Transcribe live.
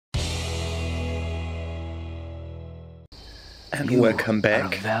And you welcome are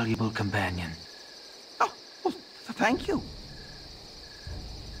back. a valuable companion. Oh, well, thank you.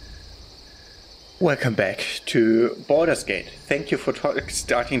 Welcome back to Baldur's Gate. Thank you for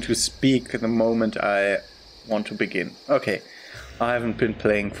starting to speak the moment I want to begin. Okay, I haven't been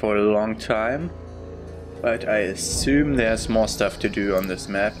playing for a long time, but I assume there's more stuff to do on this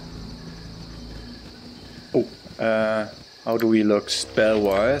map. Oh, how do we look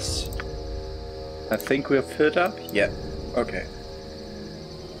spell-wise? I think we're filled up? Yeah, okay.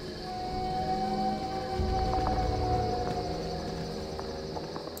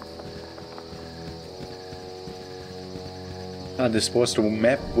 This was the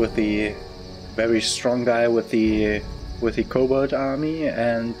map with the very strong guy with the kobold army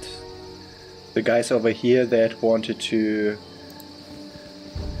and the guys over here that wanted to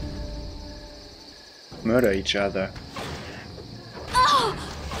murder each other.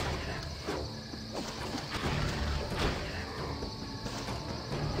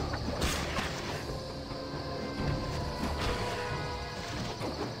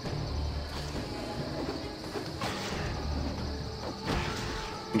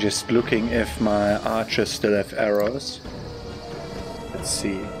 Just looking if my archers still have arrows. Let's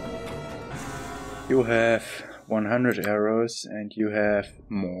see. You have 100 arrows and you have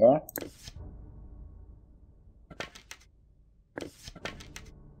more.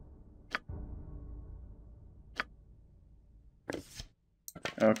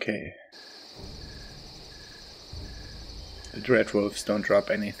 Okay. The dread wolves don't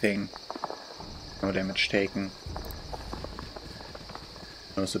drop anything. No damage taken.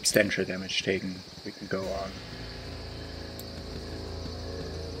 No substantial damage taken. We can go on.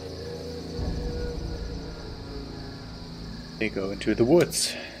 They go into the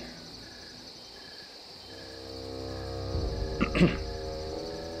woods.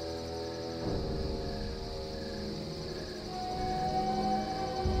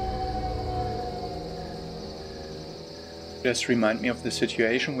 Just remind me of the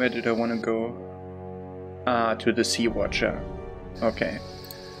situation. Where did I want to go? Ah, to the Sea Watcher. Okay.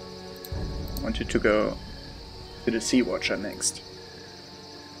 Wanted to go to the Sea Watcher next.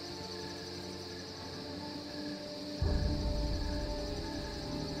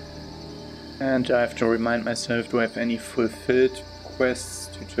 And I have to remind myself, do I have any fulfilled quests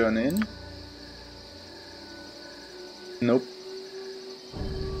to turn in? Nope.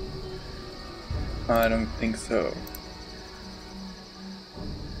 I don't think so.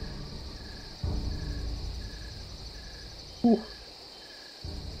 Ooh.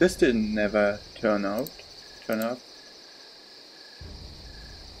 This didn't never turn up.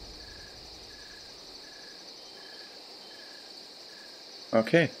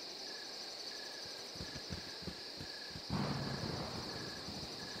 Okay.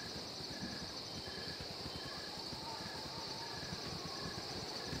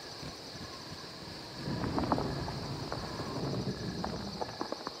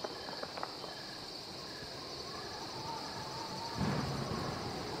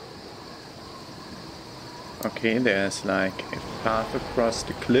 Okay, there's like a path across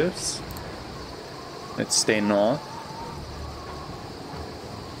the cliffs. Let's stay north.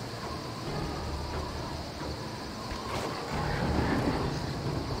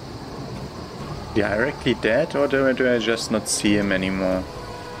 Directly dead, or do I just not see him anymore?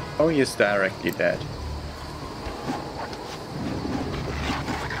 Oh, he is directly dead.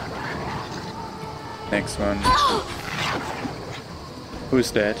 Next one. Who's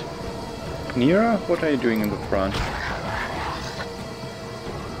dead? Nira, what are you doing in the front?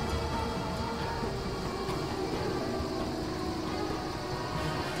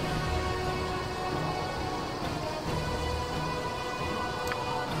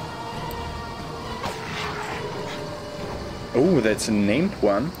 Oh, that's a named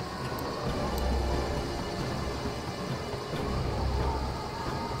one.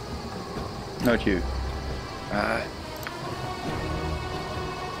 Not you. Ah.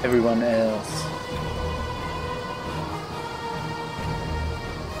 Everyone else.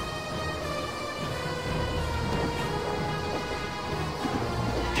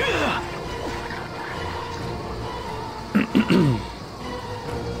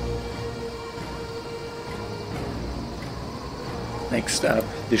 Next up,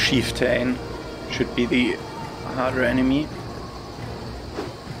 the chieftain should be the harder enemy.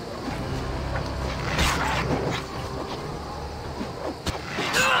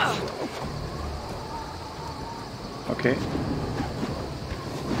 Okay.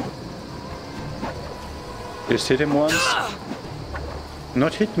 Just hit him once.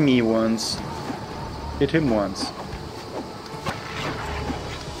 Not hit me once. Hit him once.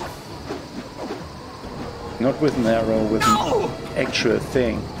 Not with an arrow, with an actual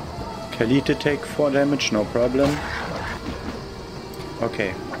thing. Khalid did take 4 damage, no problem.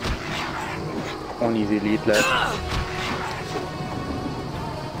 Okay. Only the lead left.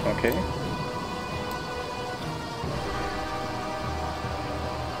 Okay.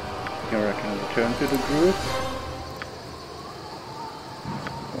 Here I can return to the group.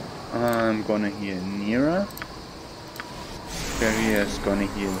 I'm gonna heal Nira. Feria is gonna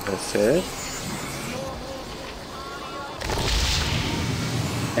heal herself.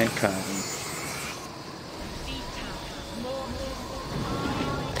 And Karen.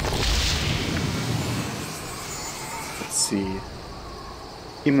 Let's see.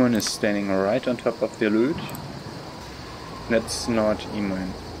 Immun is standing right on top of the loot. That's not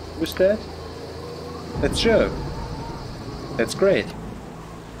Immun. Who's that? That's Joe. That's great.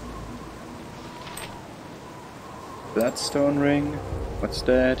 Bloodstone ring. What's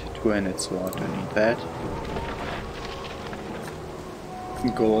that? 2-handed sword. I need that.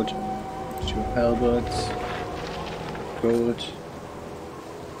 Gold. 2 halberds. Gold.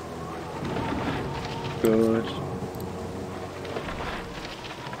 Gold.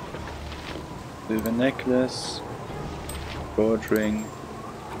 Silver necklace. Gold ring.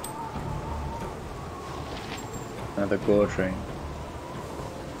 Another gold ring.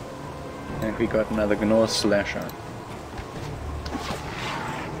 And we got another gnaw slasher.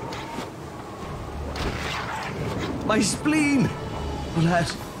 My spleen!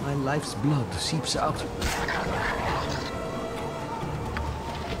 Alas, my life's blood seeps out.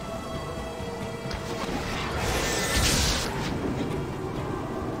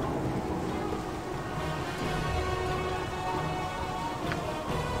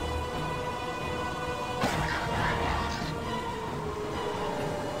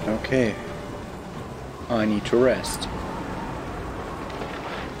 Okay. I need to rest.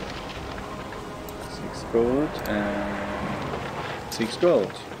 6 gold and 6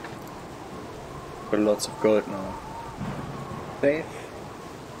 gold. Got lots of gold now. Save.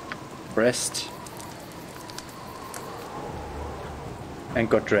 Rest. And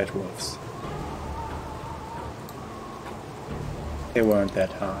got dreadwolves. They weren't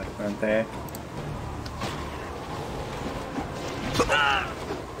that hard, weren't they?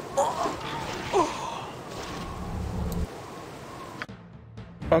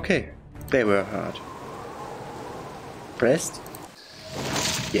 Okay, they were hard. Rest?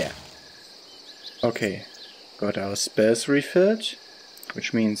 Yeah. Okay, got our spells refilled,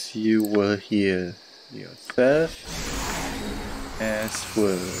 which means you will heal yourself, as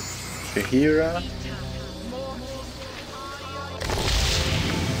will Shahira.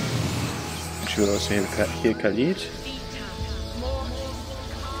 And you will also heal Khalid.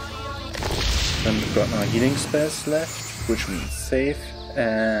 Then we've got our healing spells left, which means save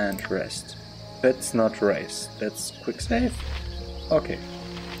and rest. That's not race, that's quick save. Okay,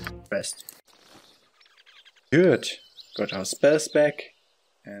 rest. Good, got our spells back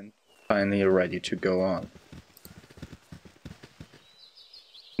and finally ready to go on.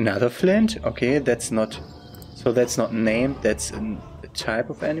 Another flint? Okay, that's not... So that's not named, that's a type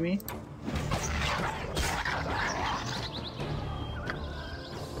of enemy?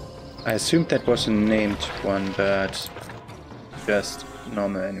 I assumed that was a named one, but just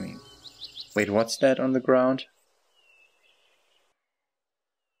normal enemy. Wait, what's that on the ground?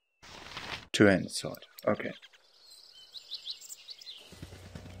 2-handed sword. Okay.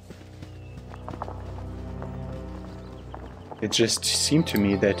 It just seemed to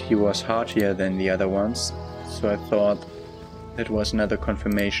me that he was hardier than the other ones, so I thought that was another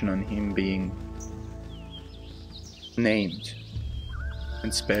confirmation on him being named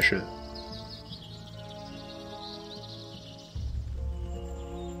and special.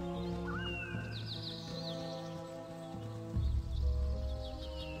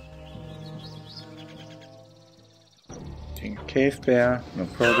 Cave bear, no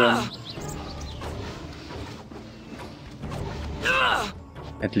problem.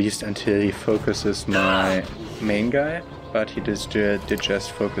 At least until he focuses my main guy, but he did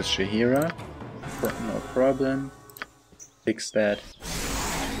just focus Shahira. No problem. Fix that.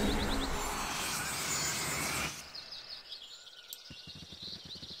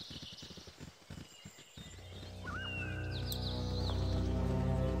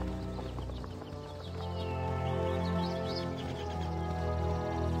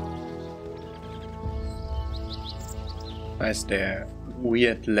 Is there a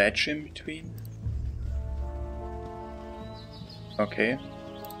weird ledge in between? Okay,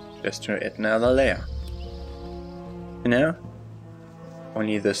 just to add another layer. You know,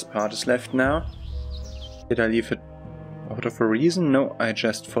 only this part is left now. Did I leave it out of a reason? No, I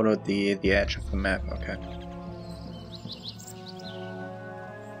just followed the edge of the map. Okay.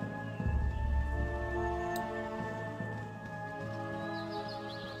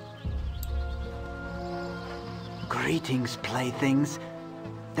 Greetings, playthings.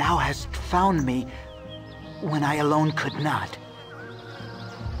 Thou hast found me when I alone could not.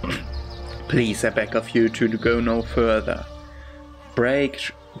 Please, I beg of you to go no further.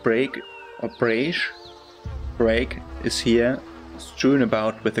 Brage is here, strewn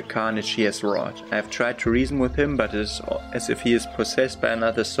about with the carnage he has wrought. I have tried to reason with him, but it is as if he is possessed by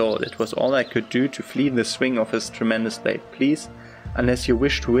another soul. It was all I could do to flee the swing of his tremendous blade. Please, unless you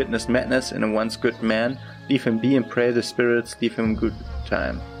wish to witness madness in a once good man, leave him be and pray the spirits leave him good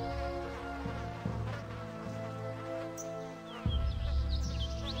time.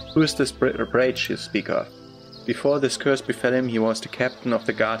 Who is this Brage you speak of? Before this curse befell him, he was the captain of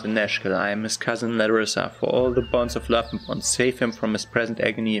the guard in Nashkel. I am his cousin Larissa. For all the bonds of love and bonds, save him from his present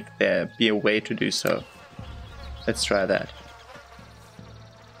agony if there be a way to do so. Let's try that.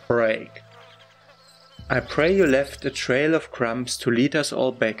 Break. I pray you left a trail of crumbs to lead us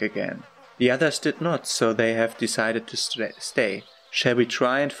all back again. The others did not, so they have decided to stay. Shall we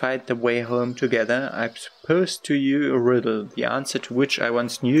try and find the way home together? I pose to you a riddle, the answer to which I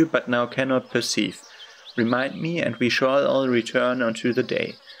once knew but now cannot perceive. Remind me, and we shall all return unto the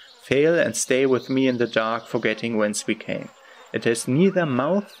day. Fail and stay with me in the dark, forgetting whence we came. It has neither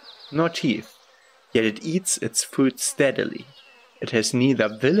mouth nor teeth, yet it eats its food steadily. It has neither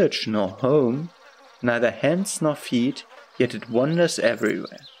village nor home, neither hands nor feet, yet it wanders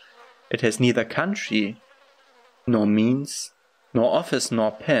everywhere. It has neither country nor means, nor office nor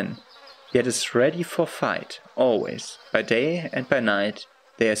pen, yet is ready for fight, always, by day and by night.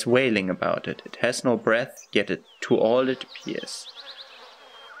 There is wailing about it. It has no breath, yet to all it appears.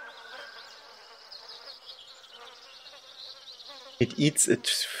 It eats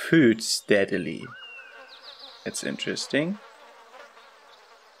its food steadily. That's interesting.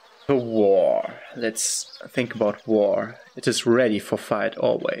 The war. Let's think about war. It is ready for fight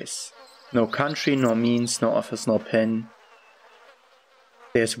always. No country, nor means, nor office, nor pen.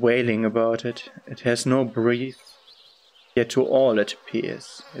 There's wailing about it. It has no breath, yet to all it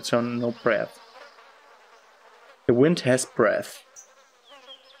appears. It's on no breath. The wind has breath.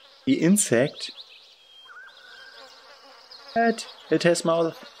 The insect, it has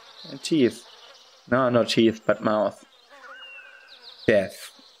mouth and teeth. No, not teeth, but mouth.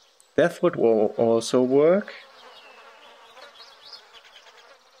 Death. Death would also work.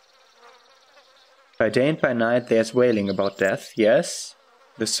 By day and by night there's wailing about death, yes.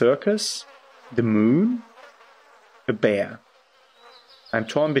 The circus, the moon, a bear. I'm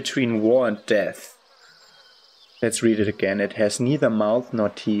torn between war and death. Let's read it again. It has neither mouth nor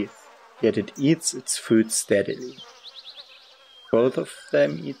teeth, yet it eats its food steadily. Both of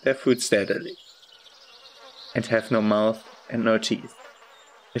them eat their food steadily, and have no mouth and no teeth.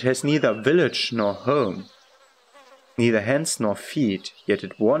 It has neither village nor home, neither hands nor feet, yet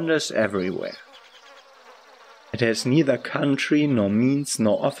it wanders everywhere. It has neither country nor means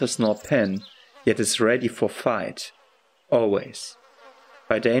nor office nor pen, yet is ready for fight, always.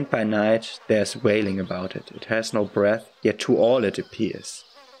 By day and by night there's wailing about it. It has no breath, yet to all it appears.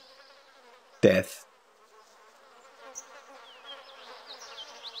 Death.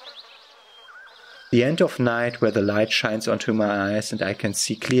 The end of night, where the light shines onto my eyes and I can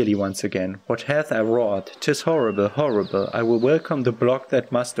see clearly once again. What hath I wrought? 'Tis horrible, horrible. I will welcome the block that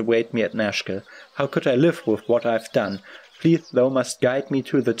must await me at Nashkel. How could I live with what I've done? Please, thou must guide me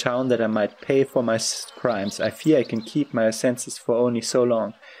to the town that I might pay for my crimes. I fear I can keep my senses for only so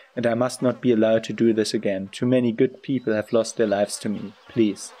long, and I must not be allowed to do this again. Too many good people have lost their lives to me.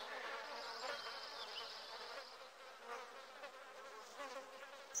 Please.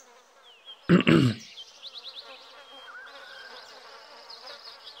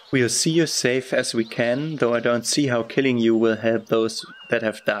 We'll see you safe as we can, though I don't see how killing you will help those that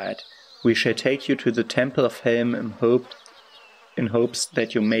have died. We shall take you to the Temple of Helm in hopes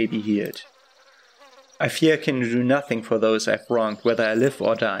that you may be healed. I fear I can do nothing for those I've wronged, whether I live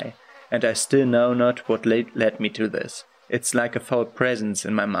or die, and I still know not what led me to this. It's like a foul presence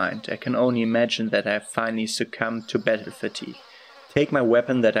in my mind. I can only imagine that I have finally succumbed to battle fatigue. Take my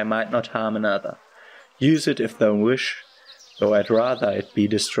weapon that I might not harm another. Use it if thou wish, though I'd rather it be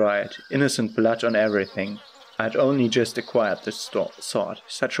destroyed. Innocent blood on everything. I'd only just acquired this sword.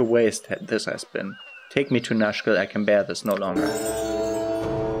 Such a waste this has been. Take me to Nashkel, I can bear this no longer.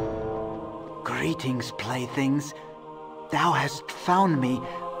 Greetings, playthings. Thou hast found me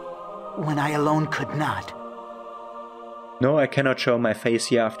when I alone could not. No, I cannot show my face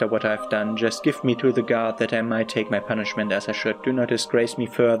here after what I've done. Just give me to the guard that I might take my punishment as I should. Do not disgrace me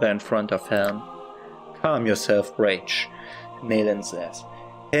further in front of Helm. Calm yourself, Brage, Malin says.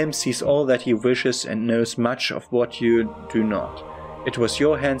 Helm sees all that he wishes and knows much of what you do not. It was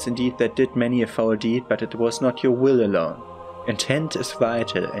your hands indeed that did many a foul deed, but it was not your will alone. Intent is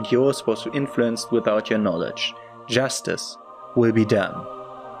vital, and yours was influenced without your knowledge. Justice will be done,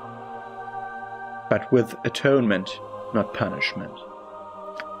 but with atonement, not punishment.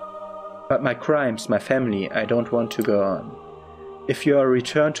 But my crimes, my family, I don't want to go on. If you are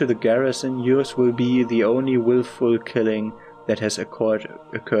returned to the garrison, yours will be the only willful killing that has occurred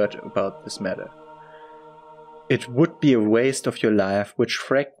about this matter. It would be a waste of your life, which,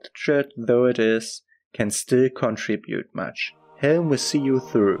 fractured though it is, can still contribute much. Helm will see you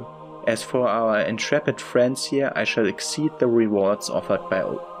through. As for our intrepid friends here, I shall exceed the rewards offered by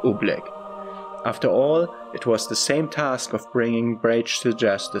Oblek. After all, it was the same task of bringing Brage to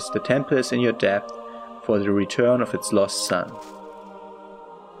justice. The temple is in your debt for the return of its lost son.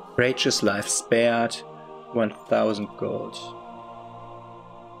 Brage's life spared, 1,000 gold.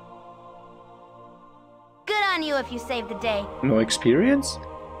 Good on you if you saved the day. No experience?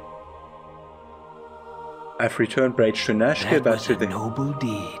 I've returned Brage to Nashkel, but to the noble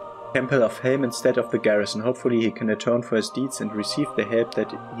deed. Temple of Helm instead of the garrison. Hopefully he can atone for his deeds and receive the help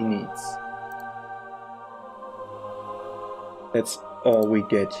that he needs. That's all we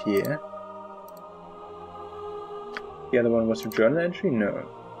get here. The other one was a journal entry?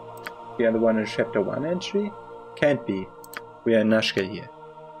 No. The other one is chapter 1 entry? Can't be. We are in Nashkel here,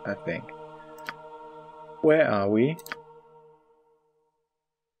 I think. Where are we?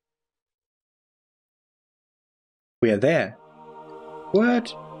 We are there.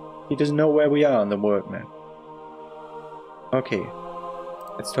 What? He doesn't know where we are on the world map. Okay.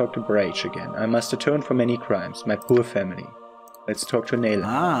 Let's talk to Brage again. I must atone for many crimes. My poor family. Let's talk to Nayland.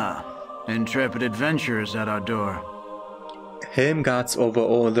 Ah, intrepid adventurers at our door. Helm guards over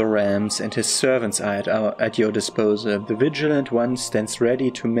all the realms, and his servants are at your disposal. The vigilant one stands ready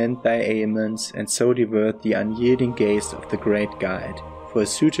to mend thy ailments, and so divert the unyielding gaze of the great guide. For a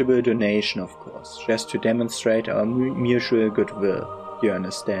suitable donation, of course, just to demonstrate our mutual goodwill. You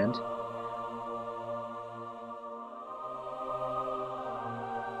understand?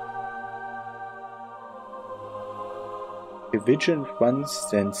 The vigilant one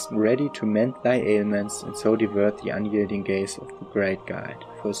stands ready to mend thy ailments, and so divert the unyielding gaze of the great guide.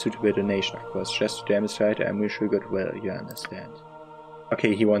 For a suitable donation, of course, just to demonstrate our mutual goodwill, you understand.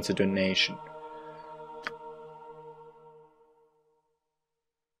 Okay, he wants a donation.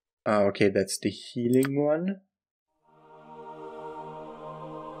 Ah, okay, that's the healing one.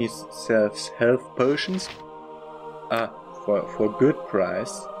 He sells health potions. Ah, for good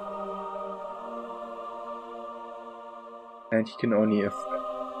price. And he can only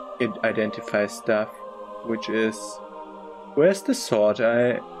identify stuff, which is... Where's the sword?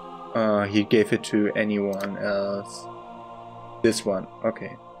 He gave it to anyone else. This one,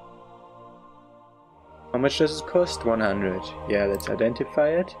 okay. How much does it cost? 100. Yeah, let's identify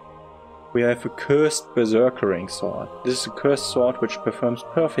it. We have a cursed berserkering sword. This is a cursed sword which performs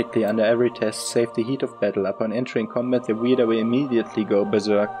perfectly under every test save the heat of battle. Upon entering combat, the wielder will immediately go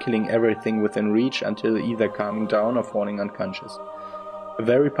berserk, killing everything within reach until either calming down or falling unconscious. A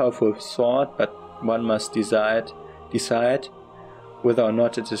very powerful sword, but one must decide whether or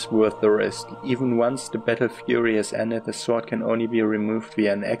not it is worth the risk. Even once the battle fury has ended, the sword can only be removed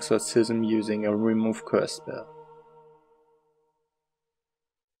via an exorcism using a remove curse spell.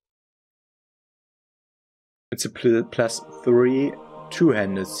 It's a +3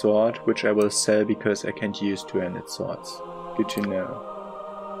 two-handed sword, which I will sell because I can't use two-handed swords. Good to know.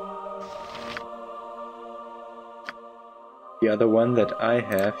 The other one that I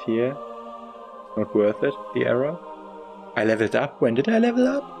have here, not worth it, the arrow. I leveled up. When did I level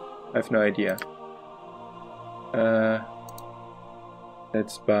up? I have no idea.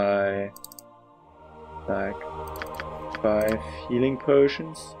 Let's buy like 5 healing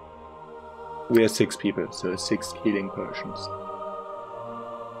potions. We are 6 people, so 6 healing potions.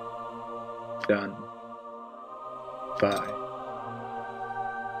 Done. Bye.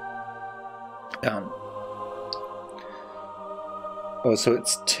 Done. Oh, so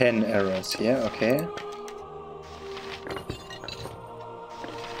it's 10 arrows here, okay.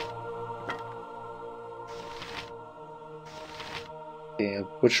 Okay,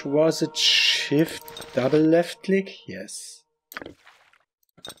 which was it? Shift, double left click? Yes.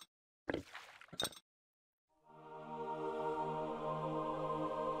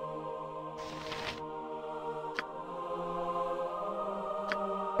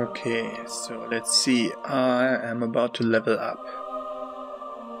 Okay, so let's see. I am about to level up.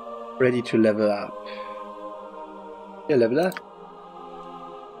 Ready to level up. Yeah, level up.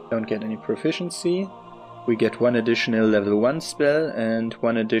 Don't get any proficiency. We get 1 additional level 1 spell and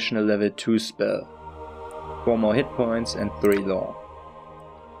 1 additional level 2 spell. 4 more hit points and 3 lore.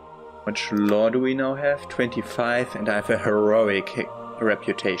 How much lore do we now have? 25, and I have a heroic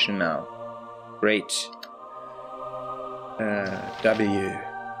reputation now. Great. W.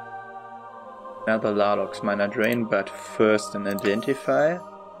 Another Larlock's mana drain, but first an identify.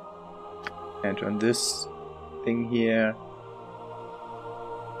 And on this thing here,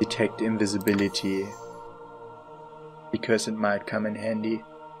 detect invisibility. Because it might come in handy.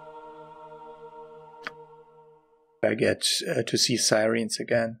 I get to see sirens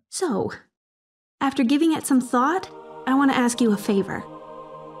again. So, after giving it some thought, I want to ask you a favor.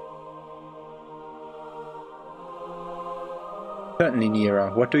 Certainly,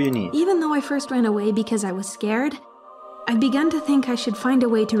 Nira. What do you need? Even though I first ran away because I was scared, I've begun to think I should find a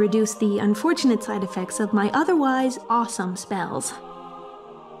way to reduce the unfortunate side effects of my otherwise awesome spells.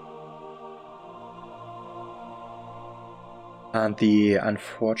 Aren't the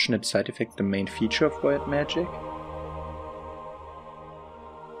unfortunate side effects the main feature of white magic?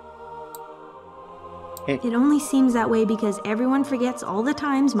 It only seems that way because everyone forgets all the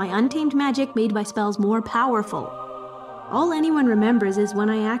times my untamed magic made my spells more powerful. All anyone remembers is when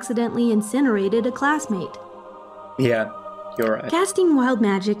I accidentally incinerated a classmate. Yeah, you're right. Casting wild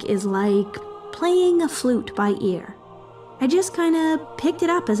magic is like playing a flute by ear. I just kinda picked it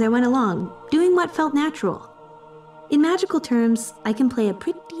up as I went along, doing what felt natural. In magical terms, I can play a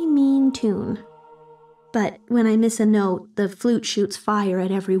pretty mean tune. But when I miss a note, the flute shoots fire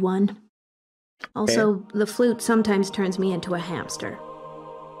at everyone. Also, the flute sometimes turns me into a hamster.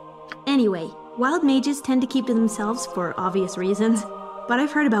 Anyway, wild mages tend to keep to themselves for obvious reasons, but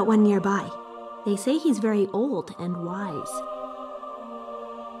I've heard about one nearby. They say he's very old and wise.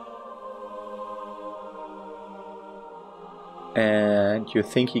 And you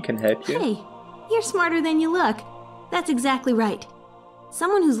think he can help you? Hey, you're smarter than you look. That's exactly right.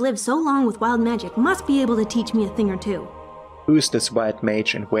 Someone who's lived so long with wild magic must be able to teach me a thing or two. Who's this white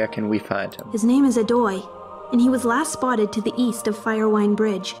mage and where can we find him? His name is Adoy, and he was last spotted to the east of Firewine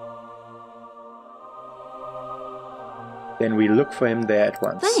Bridge. Then we look for him there at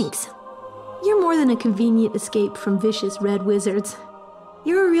once. Thanks. You're more than a convenient escape from vicious red wizards.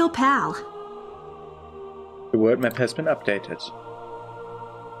 You're a real pal. The world map has been updated.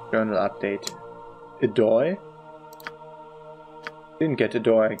 Journal update. Adoy? Didn't get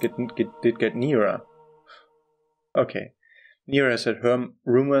Adoy, did get Nira. Okay. Nira said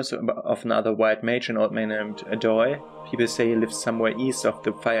rumors of another white mage, an old man named Adoy. People say he lives somewhere east of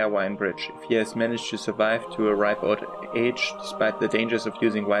the Firewine Bridge. If he has managed to survive to a ripe old age, despite the dangers of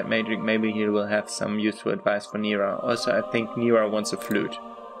using white magic, maybe he will have some useful advice for Nira. Also, I think Nira wants a flute.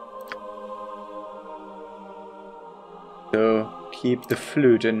 So, keep the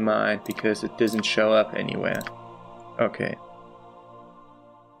flute in mind, because it doesn't show up anywhere. Okay.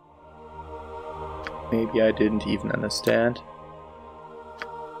 Maybe I didn't even understand.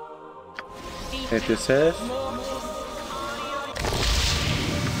 Help yourself.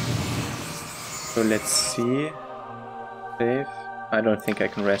 So let's see. Save. I don't think I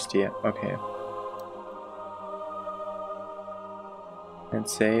can rest here. Okay. And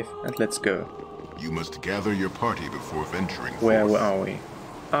save. And let's go. You must gather your party before venturing forth. Where are we?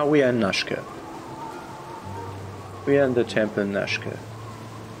 Ah, we are in Nashka. We are in the temple in Nashka.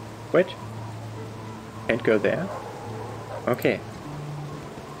 Wait. Can't go there. Okay.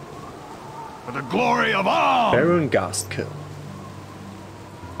 For the glory of all! Baron Gastkill.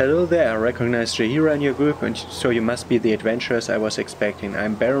 Hello there, I recognize Jahira in your group, and so you must be the adventurers I was expecting.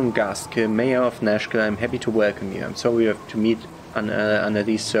 I'm Baron Gastkill, Mayor of Nashka. I'm happy to welcome you. I'm sorry we have to meet under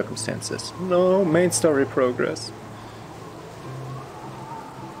these circumstances. No, main story progress.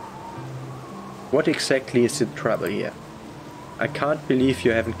 What exactly is the trouble here? I can't believe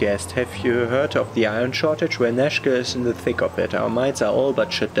you haven't guessed. Have you heard of the iron shortage? Well, Nashka is in the thick of it. Our mines are all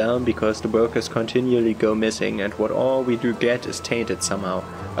but shut down because the workers continually go missing, and what all we do get is tainted somehow.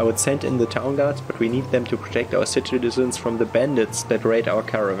 I would send in the town guards, but we need them to protect our citizens from the bandits that raid our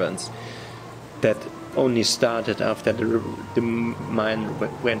caravans. That only started after the mine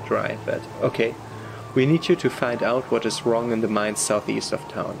went dry, but okay. We need you to find out what is wrong in the mines southeast of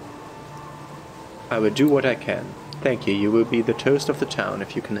town. I will do what I can. Thank you, you will be the toast of the town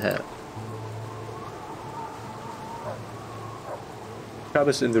if you can help.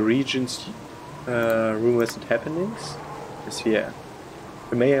 Troubles in the region's rumors and happenings is here.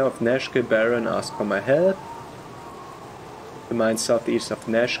 The mayor of Nashka, Baron, asked for my help. The mine southeast of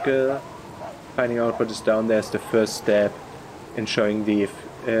Nashka. Finding out what is down there is the first step in showing the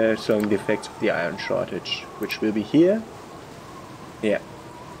effects of the iron shortage, which will be here. Yeah,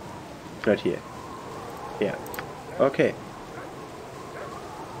 not here. Yeah. Okay.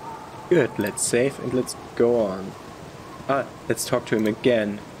 Good, let's save and let's go on. Let's talk to him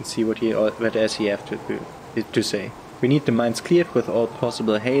again and see what else he have to say. We need the mines cleared with all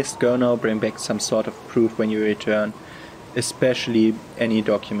possible haste. Go now, bring back some sort of proof when you return. Especially any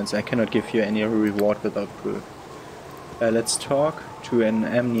documents. I cannot give you any reward without proof. Let's talk to an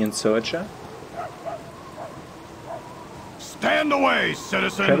Amnian soldier. Stand away,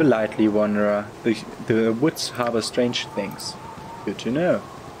 citizen! Travel lightly, wanderer. The woods harbor strange things. Good to know.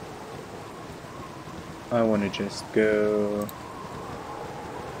 I want to just go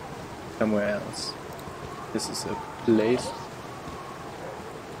somewhere else. This is a place.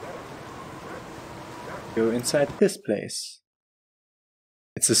 Go inside this place.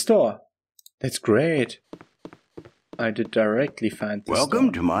 It's a store. That's great. I did directly find this Welcome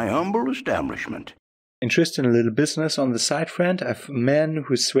store. to my humble establishment. Interested in a little business on the side, friend? I've a man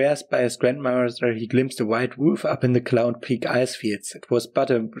who swears by his grandmother he glimpsed a white roof up in the Cloud Peak ice fields. It was but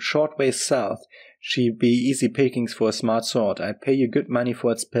a short way south. She'd be easy pickings for a smart sword. I pay you good money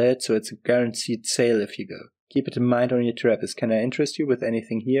for its pellet, so it's a guaranteed sale if you go. Keep it in mind on your travels. Can I interest you with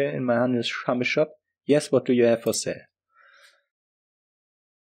anything here in my humble shop? Yes, what do you have for sale?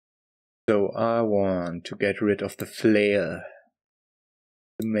 So I want to get rid of the flail.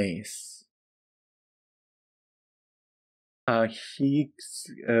 The mace. He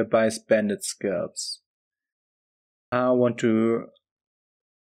buys bandit scalps. I want to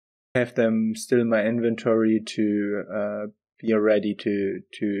have them still in my inventory to be ready to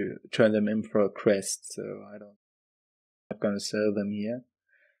turn them in for a quest. So I'm not gonna sell them here.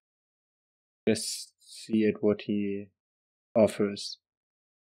 Just see at what he offers.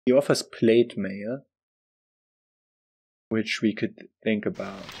 He offers plate mail, which we could think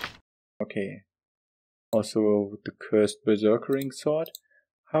about. Okay. Also the cursed berserkering sword.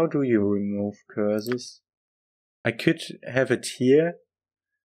 How do you remove curses? I could have it here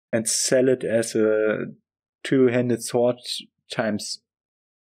and sell it as a two-handed sword times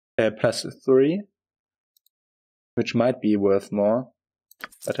plus 3, which might be worth more.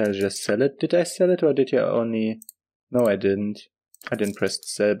 But I'll just sell it. Did I sell it or did you only... No, I didn't. I didn't press the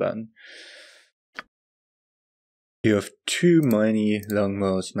sell button. You have too many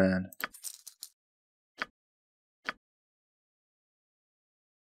longbows, man.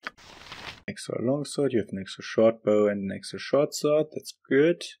 Extra long sword, you have an extra short bow and an extra short sword. That's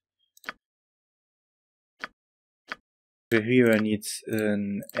good. The hero needs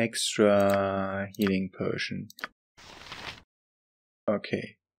an extra healing potion.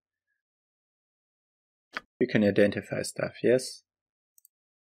 Okay. You can identify stuff, yes?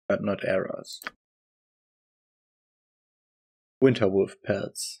 But not arrows. Winterwolf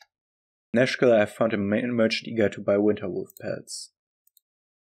pelts. Nashkel, I found a merchant eager to buy winterwolf pelts.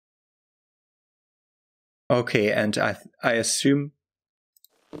 Okay, and I assume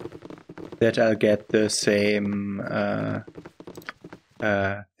that I'll get the same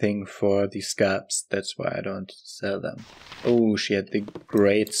thing for the scalps. That's why I don't sell them. Oh, she had the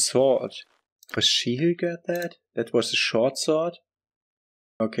great sword. Was she who got that? That was a short sword?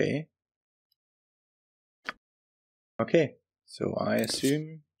 Okay. Okay, so I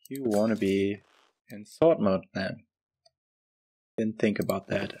assume you wanna be in sword mode then. Didn't think about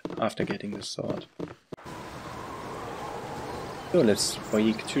that after getting the sword. So let's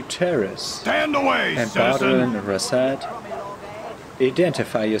speak to Terrace. Stand away, and citizen! Baldur and Rasad.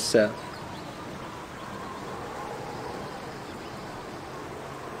 Identify yourself.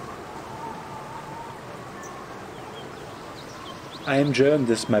 I am Germ,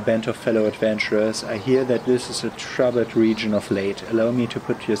 this my band of fellow adventurers. I hear that this is a troubled region of late. Allow me to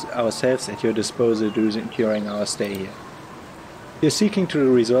put ourselves at your disposal during our stay here. If you're seeking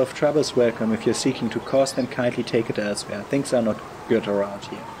to resolve troubles, welcome. If you're seeking to cause them, kindly take it elsewhere. Things are not good around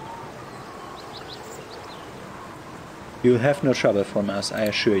here. You'll have no trouble from us, I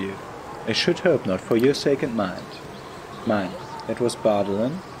assure you. I should hope not, for your sake and mine. That was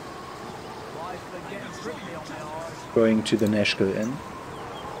Baldur. Going to the Nashkel Inn.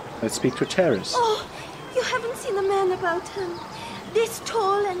 Let's speak to Terrace. Oh, you haven't seen a man about him. This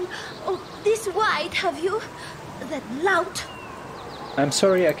tall and this wide, have you? That lout. I'm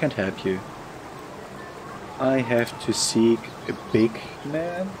sorry I can't help you. I have to seek a big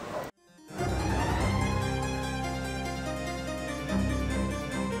man?